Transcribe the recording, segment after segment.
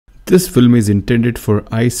This film is intended for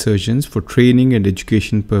eye surgeons for training and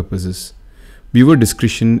education purposes. Viewer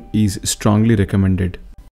discretion is strongly recommended.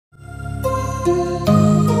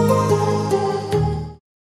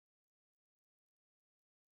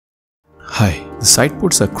 Hi, the side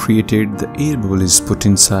ports are created, the air bubble is put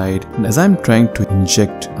inside, and as I'm trying to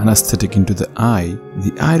inject anesthetic into the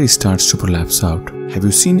iris starts to prolapse out. Have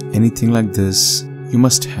you seen anything like this? You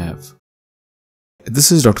must have.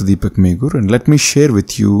 This is Dr. Deepak Megur, and let me share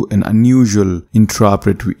with you an unusual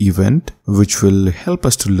intraoperative event which will help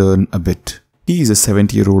us to learn a bit. He is a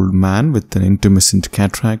 70-year-old man with an intermittent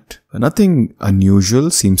cataract. Nothing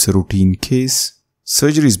unusual, seems a routine case.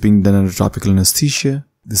 Surgery is being done under topical anesthesia.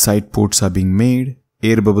 The side ports are being made.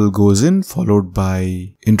 Air bubble goes in, followed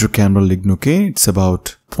by intracameral lignocaine. It's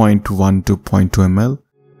about 0.1 to 0.2 ml.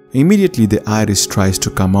 Immediately the iris tries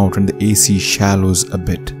to come out and the AC shallows a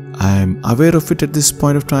bit. I am aware of it at this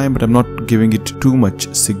point of time, but I'm not giving it too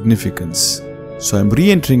much significance. So I'm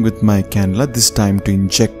re-entering with my cannula, this time to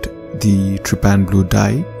inject the trypan blue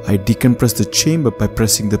dye. I decompress the chamber by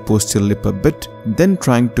pressing the posterior lip a bit, then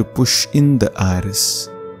trying to push in the iris.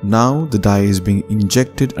 Now the dye is being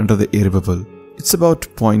injected under the air bubble. It's about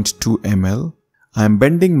 0.2 ml. I am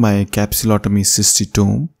bending my capsulotomy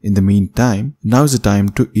cystitome. In the meantime, now is the time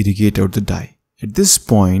to irrigate out the dye. At this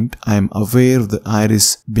point, I am aware of the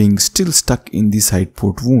iris being still stuck in the side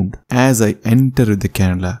port wound. As I enter with the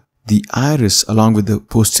cannula, the iris along with the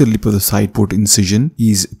posterior lip of the side port incision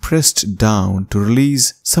is pressed down to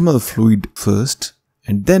release some of the fluid first,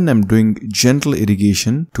 and then I'm doing gentle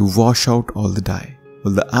irrigation to wash out all the dye.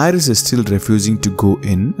 Well, the iris is still refusing to go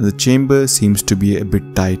in, and the chamber seems to be a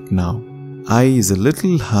bit tight now. Eye is a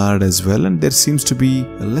little hard as well, and there seems to be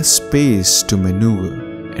less space to maneuver.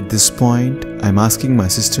 At this point, I'm asking my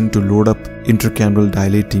assistant to load up intracameral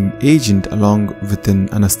dilating agent along with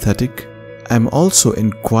an anesthetic. I'm also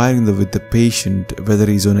inquiring with the patient whether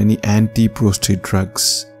he's on any anti-prostate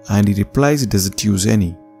drugs, and he replies he doesn't use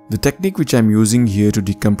any. The technique which I'm using here to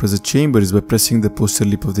decompress the chamber is by pressing the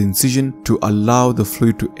posterior lip of the incision to allow the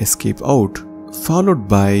fluid to escape out, followed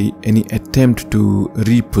by any attempt to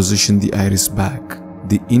reposition the iris back.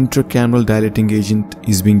 The intracameral dilating agent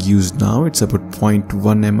is being used now. It's about 0.1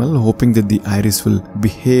 ml, hoping that the iris will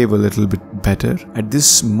behave a little bit better. At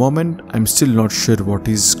this moment, I'm still not sure what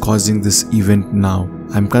is causing this event now.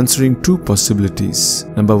 I'm considering two possibilities.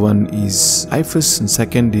 Number one is IFIS and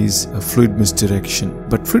second is a fluid misdirection.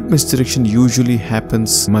 But fluid misdirection usually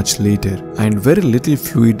happens much later and very little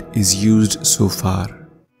fluid is used so far.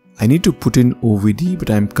 I need to put in OVD,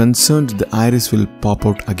 but I'm concerned the iris will pop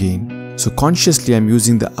out again. So consciously I'm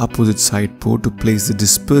using the opposite side port to place the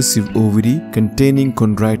dispersive OVD containing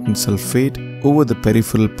chondroitin sulfate over the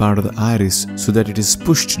peripheral part of the iris so that it is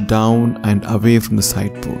pushed down and away from the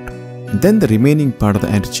side port. And then the remaining part of the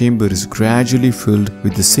antechamber is gradually filled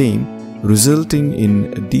with the same, resulting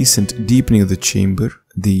in a decent deepening of the chamber.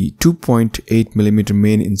 The 2.8 mm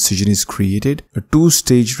main incision is created. A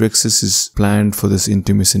two-stage rhexis is planned for this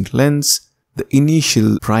intermittent lens. The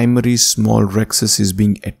initial primary small rhexis is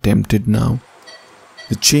being attempted now.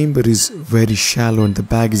 The chamber is very shallow and the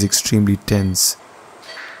bag is extremely tense.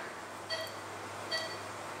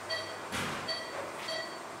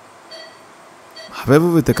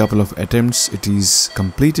 However, with a couple of attempts, it is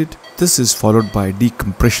completed. This is followed by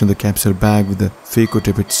decompression of the capsular bag with the phaco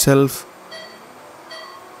tip itself.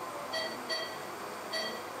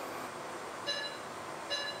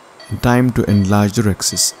 And time to enlarge the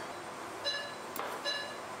rhexis.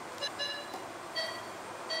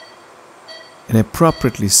 An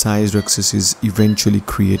appropriately sized rhexis is eventually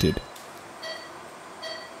created.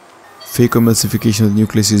 Phacoemulsification of the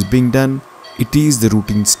nucleus is being done. It is the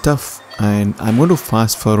routine stuff, and I'm going to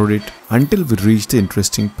fast forward it until we reach the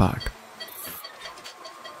interesting part.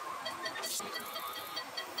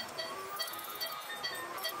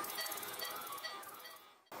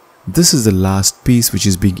 This is the last piece which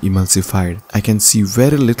is being emulsified. I can see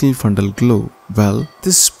very little fundal glow. Well,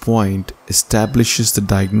 this point establishes the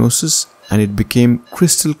diagnosis and it became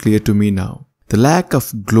crystal clear to me now. The lack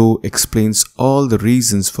of glow explains all the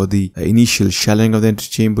reasons for the initial shallowing of the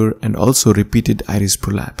antechamber and also repeated iris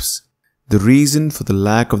prolapse. The reason for the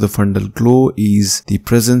lack of the fundal glow is the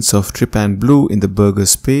presence of trypan blue in the Berger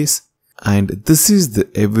space, and this is the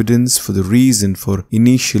evidence for the reason for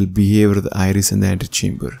initial behavior of the iris and the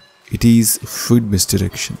antechamber. It is fluid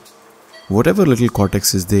misdirection. Whatever little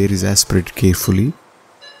cortex is there is aspirated carefully.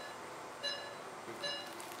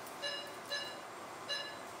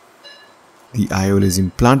 The IOL is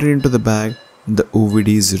implanted into the bag and the OVD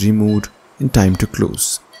is removed in time to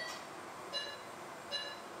close.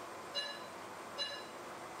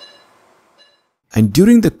 And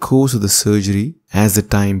during the course of the surgery, as the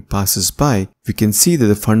time passes by, we can see that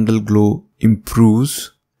the fundal glow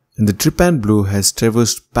improves and the trypan blue has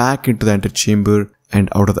traversed back into the antechamber and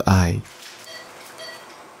out of the eye.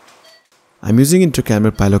 I'm using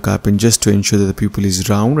intracameral pilocarpine just to ensure that the pupil is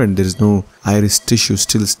round and there is no iris tissue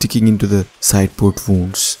still sticking into the side port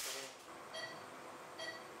wounds.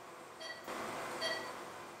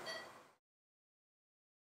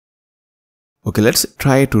 Okay, let's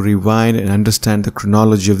try to rewind and understand the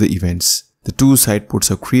chronology of the events. The two side ports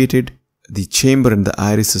are created, the chamber and the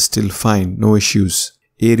iris are still fine, no issues.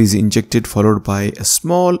 Air is injected followed by a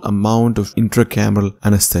small amount of intracameral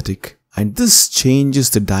anesthetic. And this changes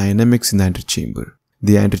the dynamics in the antechamber.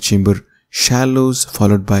 The antechamber shallows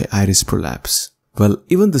followed by iris prolapse. Well,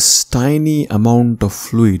 even this tiny amount of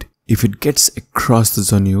fluid, if it gets across the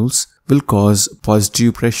zonules, will cause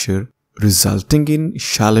positive pressure, resulting in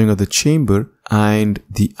shallowing of the chamber and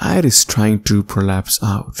the iris trying to prolapse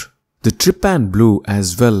out. The trypan blue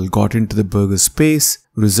as well got into the burger space,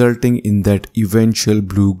 resulting in that eventual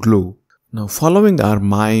blue glow. Now, following are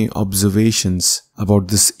my observations about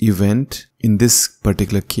this event in this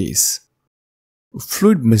particular case.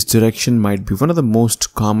 Fluid misdirection might be one of the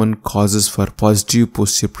most common causes for positive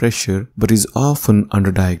posterior pressure but is often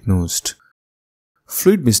underdiagnosed.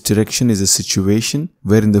 Fluid misdirection is a situation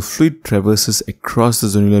wherein the fluid traverses across the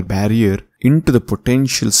zonular barrier into the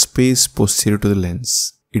potential space posterior to the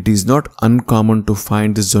lens. It is not uncommon to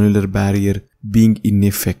find the zonular barrier being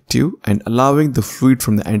ineffective and allowing the fluid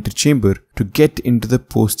from the antechamber to get into the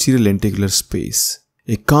posterior lenticular space.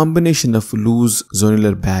 A combination of loose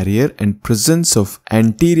zonular barrier and presence of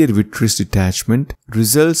anterior vitreous detachment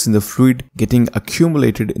results in the fluid getting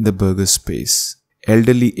accumulated in the burger space.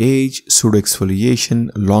 Elderly age,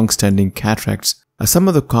 pseudoexfoliation, long-standing cataracts are some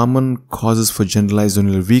of the common causes for generalized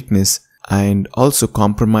zonular weakness and also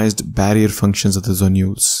compromised barrier functions of the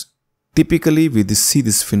zonules. Typically, we see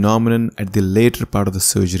this phenomenon at the later part of the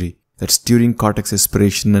surgery, that's during cortex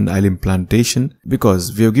aspiration and eye implantation,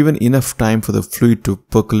 because we have given enough time for the fluid to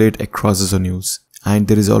percolate across the zonules. And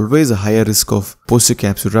there is always a higher risk of posterior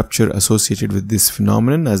capsule rupture associated with this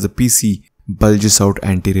phenomenon as the PC bulges out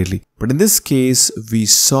anteriorly. But in this case, we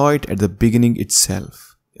saw it at the beginning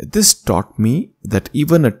itself. This taught me that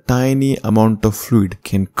even a tiny amount of fluid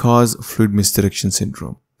can cause fluid misdirection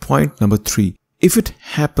syndrome. Point number 3. If it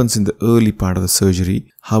happens in the early part of the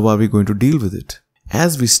surgery, how are we going to deal with it?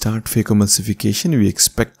 As we start phacoemulsification, we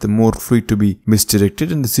expect the more fluid to be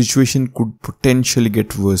misdirected and the situation could potentially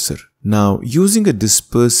get worse. Now, using a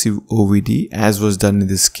dispersive OVD, as was done in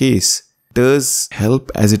this case, does help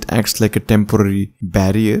as it acts like a temporary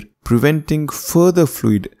barrier, preventing further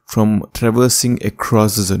fluid from traversing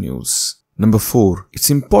across the zonules. Number 4. It's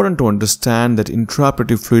important to understand that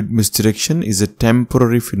intraoperative fluid misdirection is a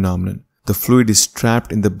temporary phenomenon. The fluid is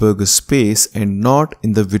trapped in the burger space and not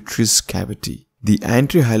in the vitreous cavity. The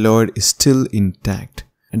anterior hyaloid is still intact,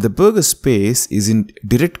 and the burger space is in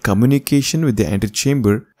direct communication with the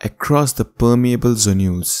antechamber across the permeable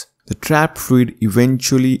zonules. The trapped fluid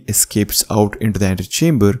eventually escapes out into the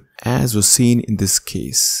antechamber, as was seen in this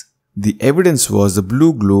case. The evidence was the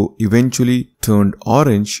blue glow eventually turned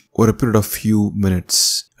orange over a period of few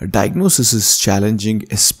minutes. A diagnosis is challenging,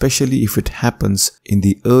 especially if it happens in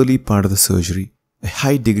the early part of the surgery. A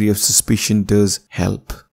high degree of suspicion does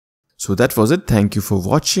help. So that was it. Thank you for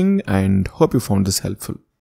watching and hope you found this helpful.